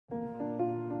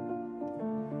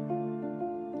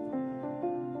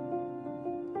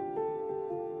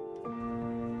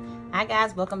Hi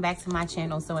guys, welcome back to my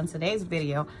channel. So in today's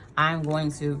video, I'm going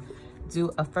to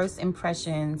do a first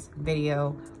impressions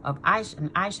video of an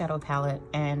eyeshadow palette,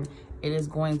 and it is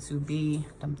going to be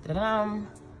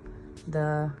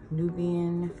the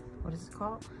Nubian, what is it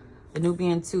called? The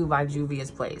Nubian 2 by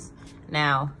Juvia's Place.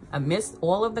 Now, amidst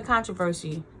all of the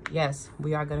controversy, yes,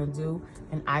 we are gonna do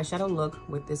an eyeshadow look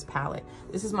with this palette.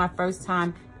 This is my first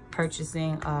time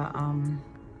purchasing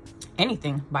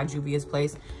anything by Juvia's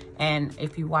Place, and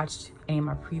if you watched any of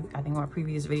my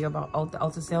previous video about the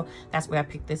Ulta sale, that's where I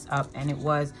picked this up, and it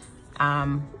was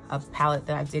a palette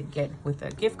that I did get with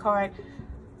a gift card.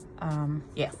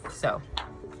 Yeah, so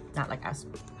not like I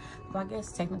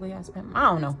guess technically I spent, I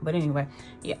don't know, but anyway,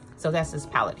 yeah, so that's this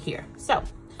palette here. So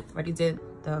already did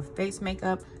the face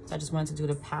makeup, so I just wanted to do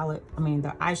the palette,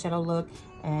 the eyeshadow look,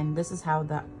 and this is how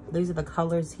these are the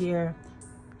colors here.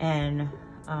 And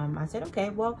I said, okay,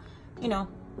 well,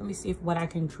 let me see what I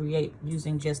can create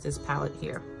using just this palette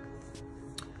here.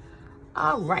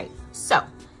 All right, so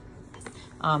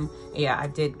yeah, I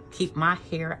did keep my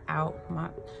hair out,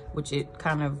 which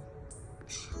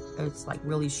it's like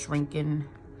really shrinking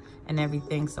and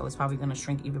everything, so it's probably gonna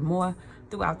shrink even more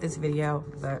throughout this video.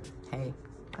 But hey,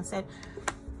 I said,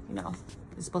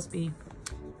 it's supposed to be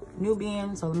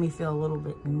Nubian, so let me feel a little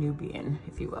bit Nubian,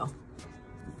 if you will.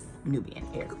 Nubian,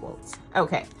 air quotes.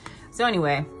 Okay, so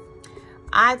anyway,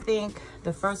 I think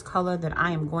the first color that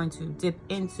I am going to dip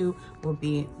into will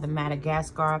be the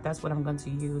Madagascar. That's what I'm going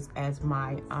to use as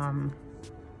my I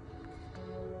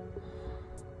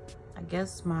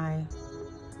guess my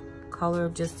color,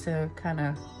 just to kind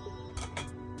of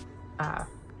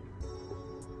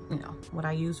what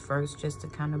I use first, just to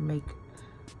kind of make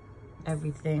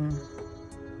everything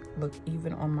look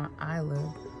even on my eyelid.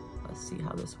 Let's see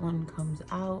how this one comes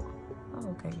out. Oh,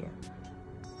 okay, yeah,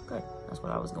 good, that's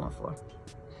what I was going for.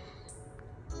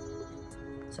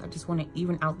 So I just want to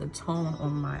even out the tone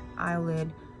on my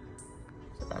eyelid,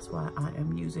 so that's why I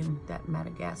am using that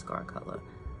Madagascar color.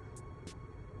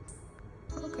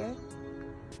 Okay,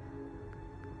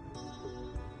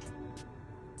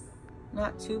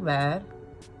 not too bad.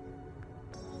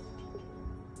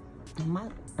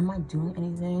 Am I doing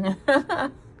anything?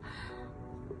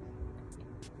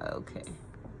 Okay,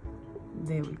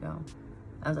 there we go.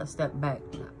 As I step back,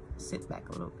 sit back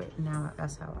a little bit, now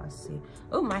that's how I see.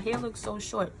 Oh, my hair looks so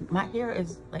short. My hair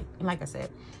is like I said,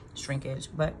 shrinkage,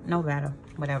 but no matter,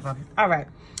 whatever. All right,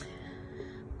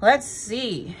 let's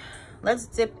see. Let's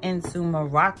dip into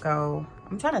Morocco.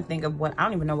 I'm trying to think of what, I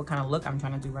don't even know what kind of look I'm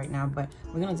trying to do right now, but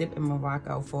we're gonna dip in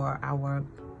Morocco for our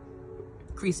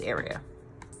crease area.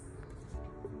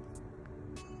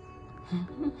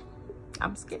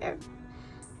 I'm scared.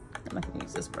 I'm not gonna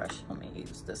use this brush. Let me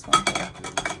use this one here.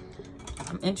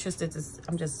 I'm interested to,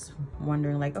 I'm just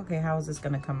wondering, like, okay, how is this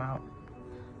gonna come out?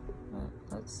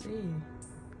 Let's see.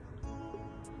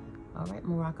 All right,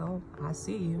 Morocco, I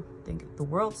see you. I think the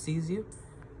world sees you.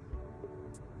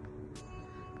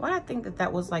 Well, I think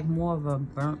that was like more of a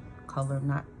burnt color,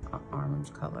 not an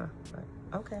orange color, but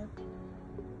okay.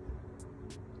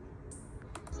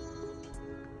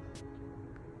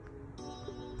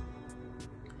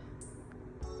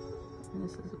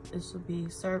 This will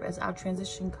serve as our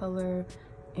transition color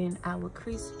in our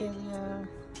crease area.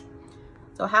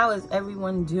 So how is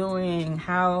everyone doing?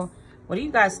 What do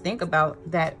you guys think about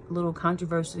that little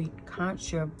controversy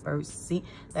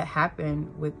that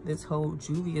happened with this whole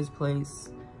Juvia's Place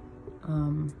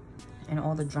and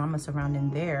all the drama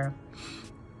surrounding there?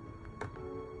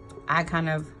 I kind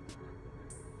of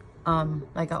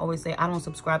like I always say, I don't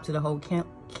subscribe to the whole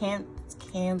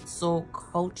cancel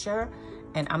culture,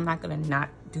 and I'm not gonna not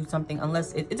do something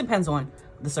unless it depends on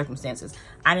the circumstances.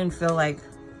 I didn't feel like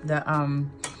the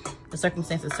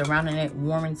circumstances surrounding it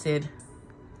warranted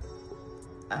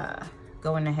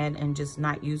going ahead and just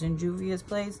not using Juvia's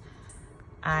Place.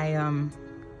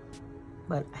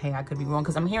 But hey, I could be wrong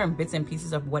because I'm hearing bits and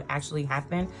pieces of what actually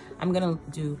happened. I'm gonna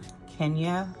do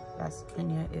Kenya.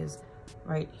 Kenya is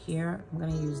right here. I'm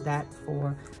gonna use that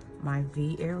for my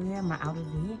V area, my outer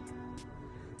V.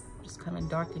 Just kind of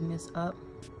darken this up.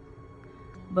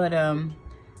 But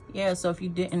yeah, so if you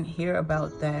didn't hear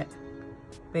about that,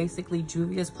 basically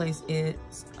Juvia's Place is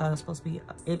supposed to be,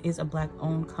 it is a black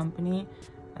owned company.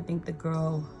 I think the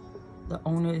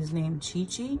owner is named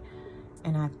Chichi,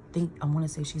 and I want to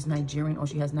say she's Nigerian, or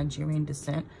she has Nigerian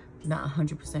descent. Not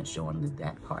 100% sure on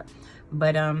that part,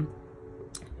 but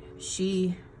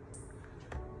she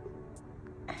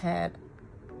had,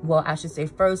 well, I should say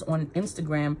first on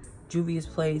Instagram, Juvia's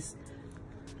Place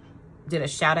did a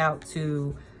shout out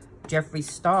to Jeffree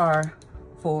Star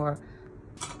for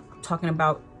talking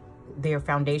about their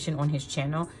foundation on his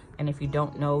channel, And if you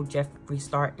don't know, Jeffree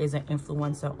Star is an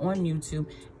influencer on YouTube,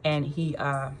 and he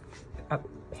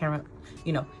apparent,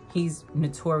 you know, he's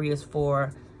notorious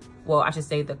for, well, I should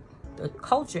say the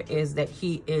culture is that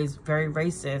he is very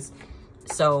racist.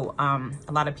 So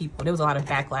a lot of people, there was a lot of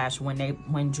backlash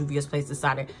when Juvia's Place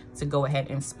decided to go ahead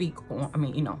and speak on, I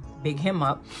mean, you know, big him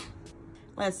up.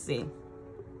 Let's see.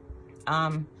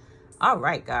 All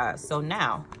right, guys. So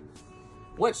now,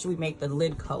 what should we make the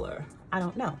lid color? I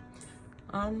don't know.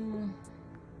 I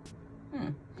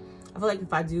feel like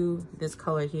if I do this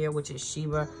color here, which is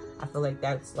Sheba, I feel like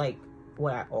that's like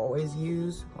what I always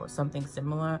use, or something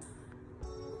similar.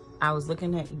 I was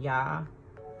looking at Ya.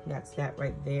 That's that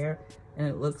right there. And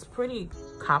it looks pretty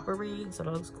coppery, so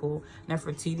that looks cool.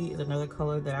 Nefertiti is another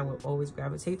color that I would always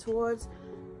gravitate towards.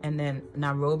 And then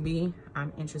Nairobi,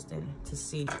 I'm interested to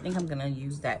see. I think I'm gonna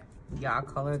use that Ya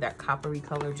color, that coppery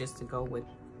color, just to go with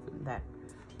that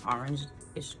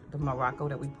orange-ish, the Morocco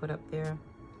that we put up there.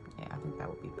 Yeah, I think that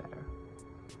would be better.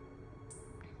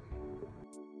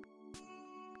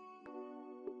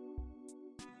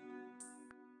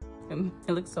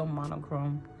 It looks so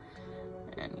monochrome.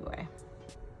 Anyway.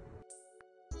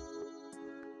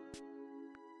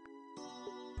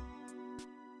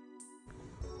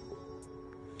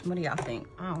 What do y'all think?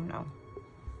 I don't know.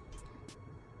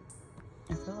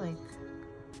 I feel like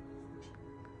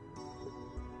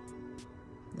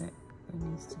that it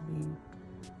needs to be.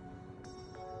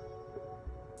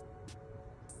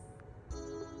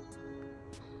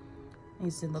 It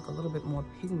needs to look a little bit more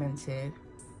pigmented,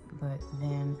 but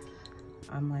then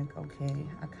I'm like, okay,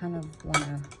 I kind of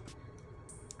wanna.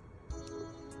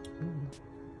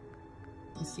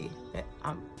 Let's see.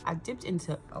 I dipped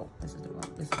into, oh, this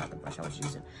is not the brush I was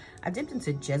using. I dipped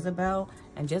into Jezebel,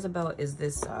 and Jezebel is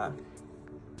this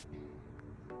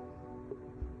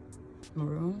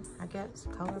maroon, I guess,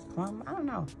 color, plum. I don't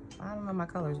know my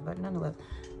colors, but nonetheless,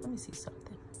 let me see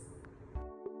something.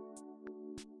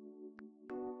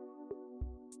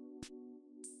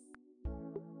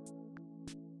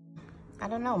 I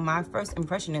don't know. My first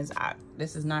impression is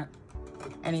this is not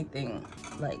anything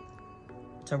like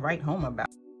to write home about.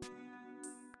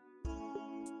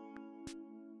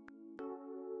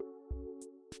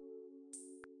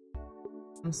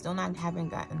 I'm still haven't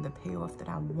gotten the payoff that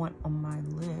I want on my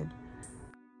lid.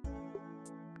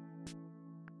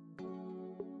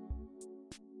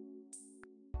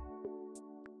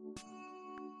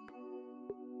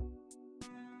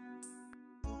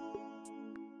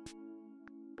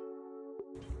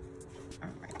 All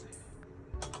right.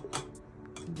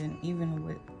 And then even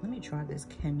with, let me try this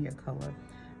Kenya color.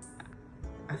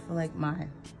 I feel like my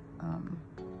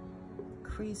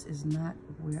crease is not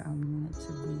where I want it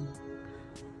to be.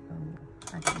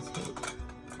 I can take,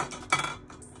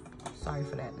 sorry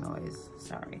for that noise,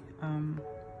 sorry. I'm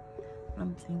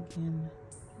thinking,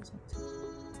 just have to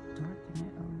darken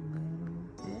it a little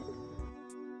bit.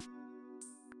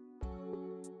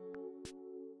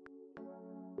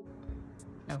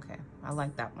 Okay, I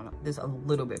like that one. This a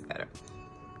little bit better.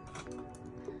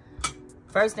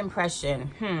 First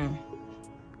impression,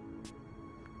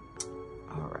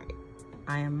 all right.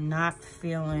 I am not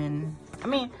feeling, I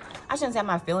mean, I shouldn't say I'm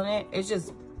not feeling it. It's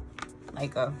just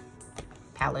like a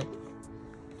palette.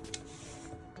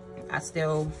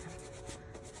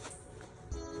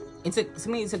 It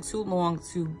took too long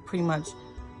to pretty much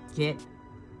get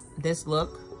this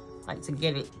look, like to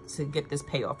get this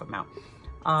payoff amount.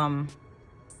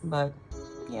 But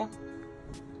yeah,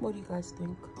 what do you guys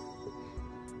think?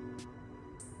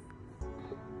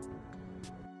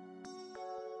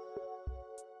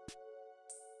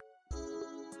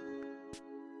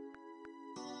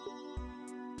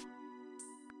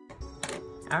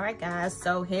 All right, guys,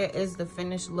 so here is the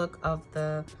finished look of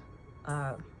the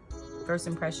First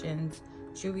Impressions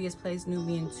Juvia's Place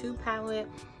Nubian 2 palette.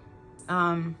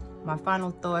 My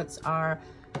final thoughts are,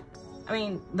 I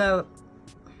mean, the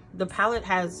palette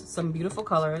has some beautiful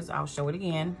colors. I'll show it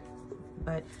again,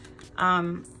 but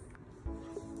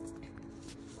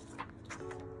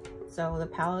so the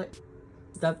palette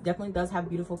definitely does have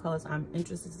beautiful colors. I'm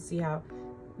interested to see how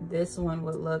this one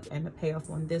would look and the payoff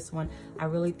on this one. I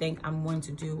really think I'm going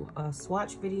to do a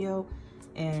swatch video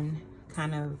and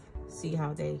kind of see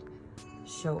how they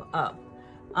show up.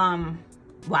 Well,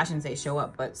 I shouldn't say show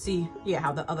up, but see, yeah,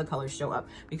 how the other colors show up,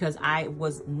 because I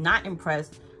was not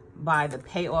impressed by the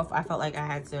payoff. I felt like I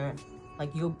had to,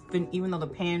 like, even though the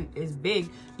pan is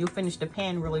big, you'll finish the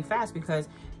pan really fast because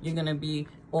you're gonna be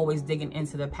always digging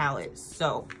into the palette.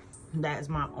 So that is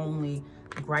my only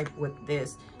gripe with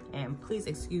this. And please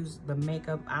excuse the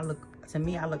makeup. To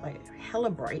me, I look like hella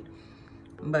bright,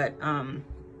 but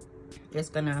it's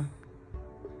gonna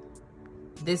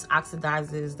this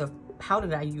oxidizes, the powder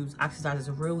that I use oxidizes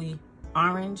really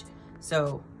orange.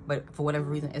 So, but for whatever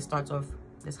reason, it starts off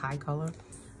this high color.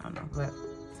 I don't know, but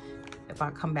if I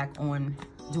come back on,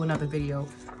 do another video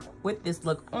with this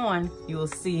look on, you will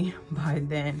see by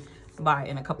then,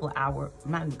 in a couple of hours,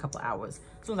 not in a couple of hours,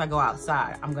 as soon as I go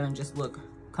outside, I'm gonna just look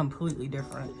completely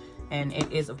different. And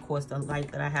it is, of course, the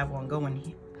light that I have on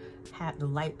going, the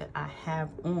light that I have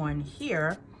on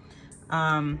here.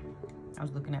 I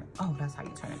was looking at, oh, that's how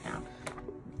you turn it down.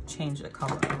 Change the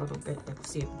color a little bit. Let's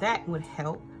see if that would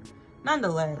help.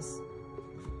 Nonetheless,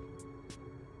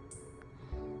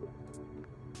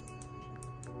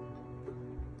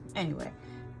 anyway,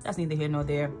 that's neither here nor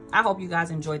there. I hope you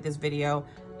guys enjoyed this video.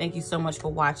 Thank you so much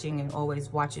for watching and always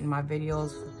watching my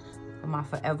videos. For my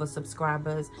forever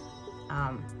subscribers,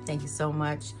 thank you so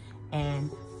much.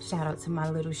 And shout out to my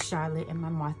little Charlotte and my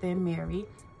Martha and Mary.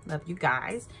 Love you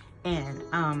guys. And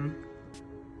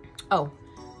oh,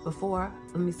 before,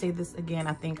 let me say this again.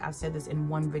 I think I've said this in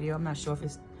one video. I'm not sure if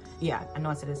it's, yeah, I know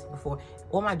I said this before.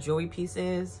 All my jewelry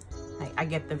pieces, like, I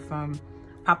get them from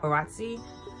Paparazzi.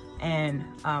 And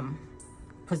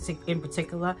in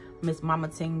particular, Miss Mama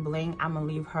Tings Bling, I'm gonna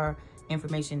leave her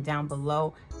information down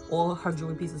below. All her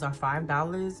jewelry pieces are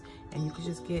 $5, and you can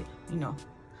just get, you know,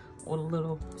 all the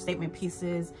little statement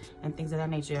pieces and things of that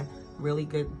nature really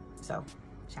good. So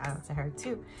shout out to her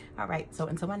too. All right, so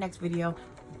until my next video,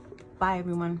 bye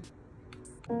everyone.